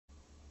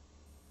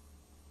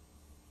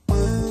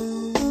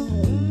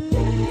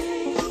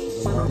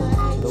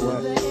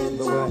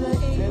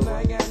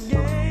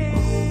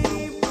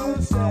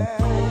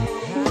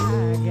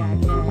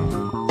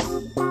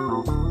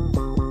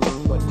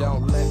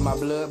my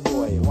blood,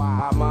 boy.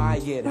 Why my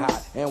mind get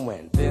hot, and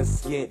when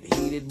this get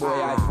heated, boy,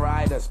 I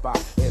fry the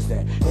spot. Is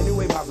there any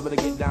way possible to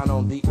get down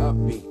on the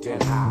upbeat?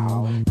 And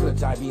how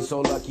could I be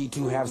so lucky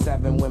to have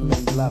 7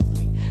 women love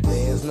me?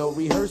 There's no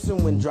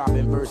rehearsing when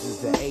dropping verses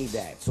to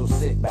ADAC. So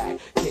sit back,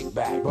 kick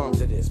back, bump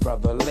to this,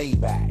 brother, lay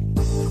back,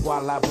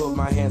 while I put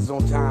my hands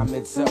on time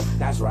itself.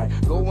 That's right,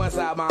 go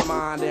inside my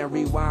mind and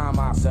rewind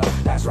myself.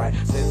 That's right,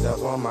 sit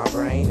up on my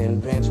brain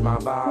and pinch my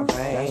vibe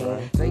vein.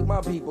 Right. Take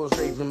my people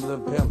straight from the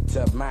pimp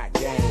to my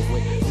game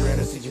with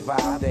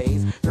 365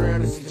 days,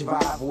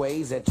 365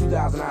 ways at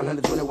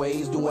 2,920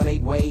 ways, doing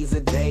 8 ways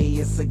a day.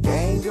 It's a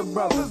gang of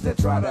brothers that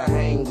try to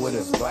hang with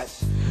us, but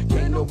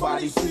can't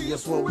nobody see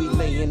us when we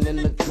laying in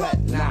the cut.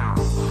 Now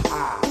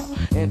I'll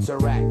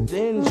interact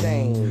and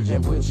change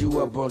and put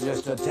you up on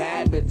just a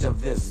tad bit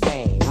of this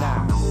game.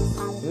 Now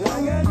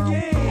I got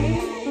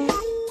game,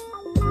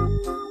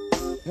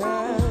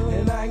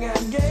 and I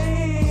got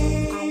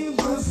game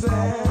for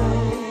sound.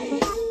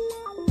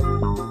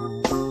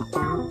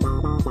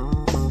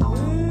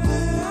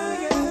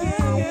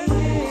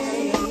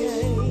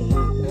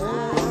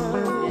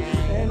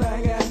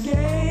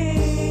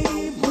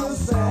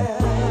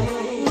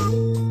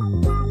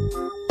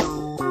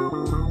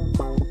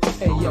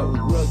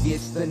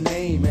 It's the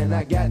name, and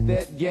I got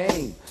that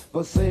game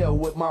for sale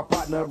with my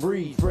partner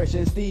Breed, Fresh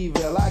and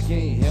Steveville. I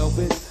can't help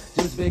it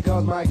just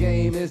because my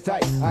game is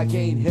tight. I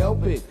can't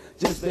help it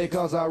just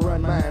because I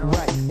run mine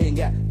right. And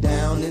got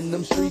down in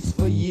them streets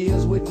for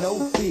years with no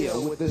fear,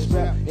 with the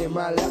strap in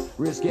my lap,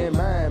 risking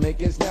mine,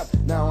 making snap.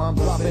 Now I'm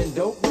dropping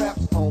dope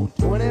raps on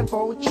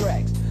 24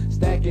 tracks,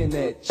 stacking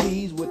that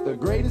cheese with the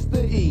greatest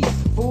of ease.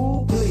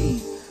 Fool,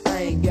 please, I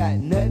ain't got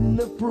nothing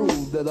to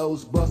prove to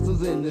those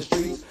busters in the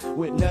streets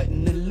with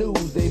nothing to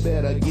lose. They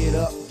better get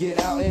up, get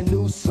out, and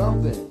do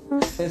something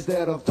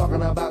instead of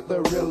talking about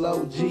the real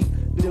OG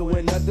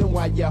doing nothing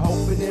while you're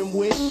hoping and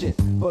wishing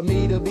for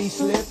me to be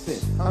slipping.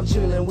 I'm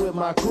chilling with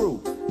my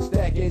crew,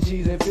 stacking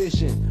cheese and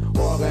fishing.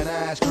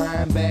 Organized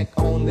crime back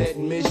on that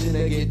mission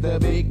to get the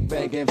big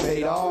bank and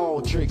pay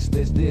all tricks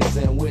this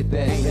and with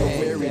that. Ain't no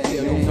fairy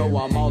tale, you know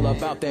I'm all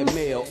about that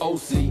mail.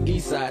 OC,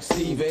 Eastside,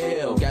 Steve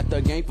L. Got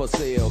the game for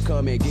sale,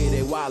 come and get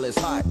it while it's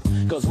hot,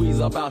 cause we's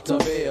about to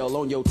bail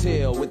on your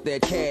tail with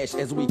that cash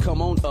as we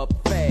come on up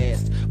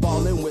fast.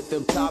 Ballin' with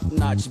them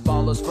top-notch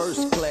ballers,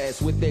 first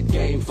class with that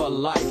game for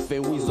life,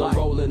 and we's a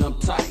rollin' them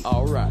tight.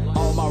 Alright,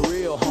 all my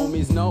real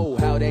homies know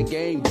how that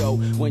game go.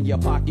 When your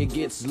pocket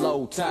gets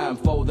low, time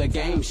for the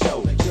game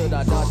show. Should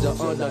I dodge the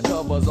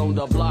undercovers on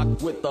the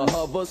block with the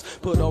hovers?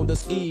 Put on the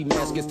ski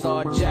mask and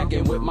start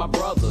jacking with my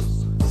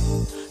brothers.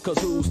 Cause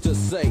who's to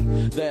say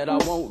that I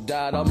won't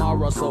die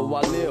tomorrow, so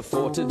I live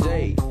for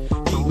today.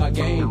 Keep my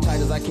game tight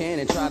as I can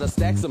and try to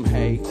stack some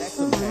hay.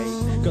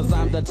 Cause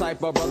I'm the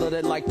type of brother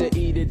that like to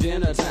eat at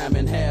dinner time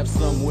and have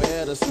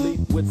somewhere to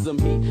sleep with some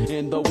heat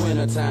in the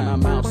wintertime.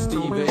 I'm out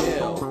Steve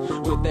L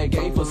with that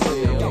game for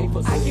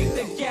sale. I get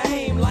the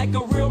game like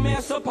a real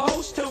man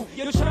supposed to.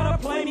 You try to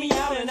play me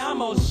out and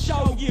I'ma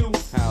show you.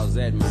 How's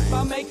that, man?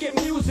 By making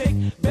music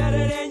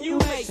better than you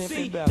make.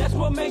 See, that's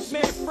what makes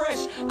me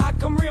fresh. I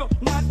come real,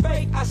 not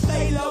fake. I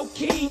stay low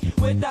key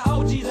with the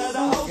OGs of the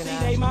OC.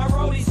 They my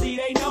roadies, see,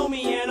 they know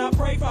me, and I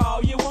pray for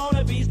all you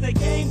wannabes. The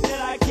game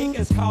that I kick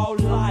is called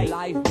life.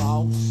 Life,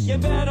 boss. You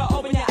better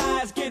open your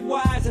eyes, get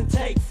wise, and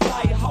take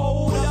flight.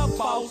 Hold up,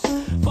 boss.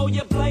 Before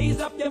you blaze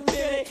up your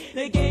fitty.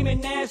 The game in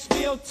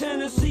Nashville,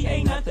 Tennessee,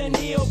 ain't nothing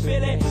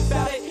hillbilly.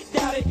 Bout it,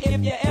 doubt it,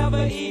 if you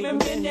ever even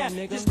been there.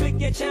 Just click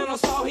your channel,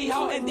 saw he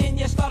haw, and then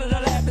you started to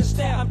laugh and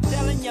stare. I'm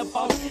telling you,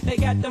 boss, they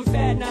got them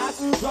fat knots,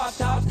 drop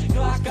tops,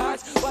 Glock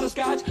guards,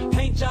 butterscotch,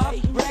 paint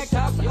jobs, rag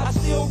tops. I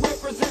still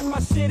represent my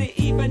city,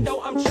 even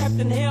though I'm trapped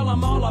in hell.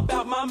 I'm all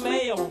about my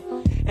mail,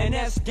 and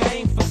that's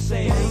game for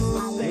sale.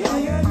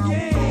 I got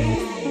game.